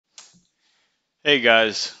Hey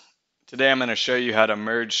guys, today I'm going to show you how to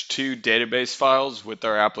merge two database files with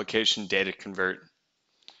our application DataConvert.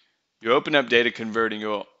 You open up DataConvert and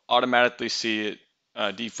you'll automatically see it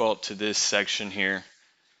default to this section here.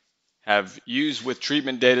 Have use with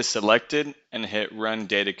treatment data selected and hit run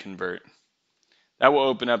DataConvert. That will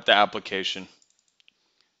open up the application.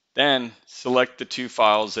 Then select the two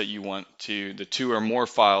or more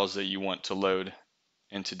files that you want to load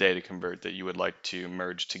into DataConvert that you would like to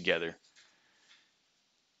merge together.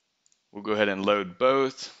 We'll go ahead and load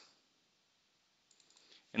both.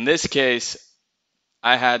 In this case,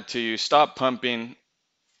 I had to stop recording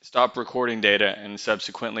data, and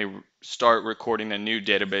subsequently start recording a new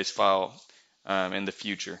database file in the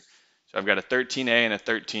future. So I've got a 13A and a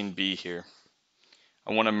 13B here.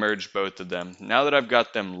 I want to merge both of them. Now that I've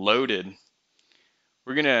got them loaded,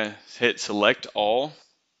 we're going to hit select all.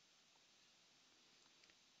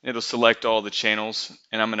 It'll select all the channels,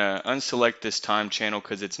 and I'm going to unselect this time channel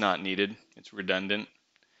because it's not needed. It's redundant.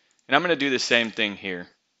 And I'm going to do the same thing here.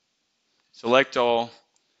 Select all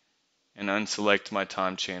and unselect my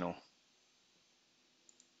time channel.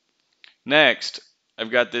 Next, I've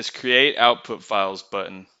got this create output files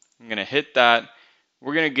button. I'm going to hit that.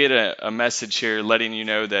 We're going to get a message here letting you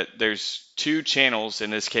know that there's two channels, in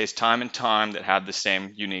this case time and time, that have the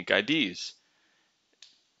same unique IDs.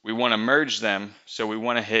 We want to merge them, so we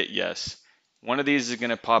want to hit yes. One of these is going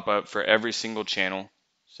to pop up for every single channel.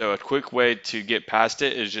 So a quick way to get past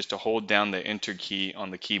it is just to hold down the enter key on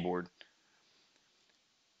the keyboard.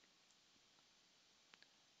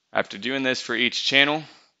 After doing this for each channel,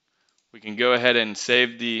 we can go ahead and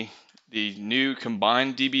save the new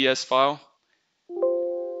combined DBS file.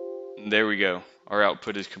 And there we go. Our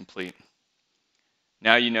output is complete.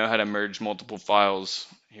 Now you know how to merge multiple files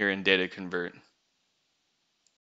here in DataConvert.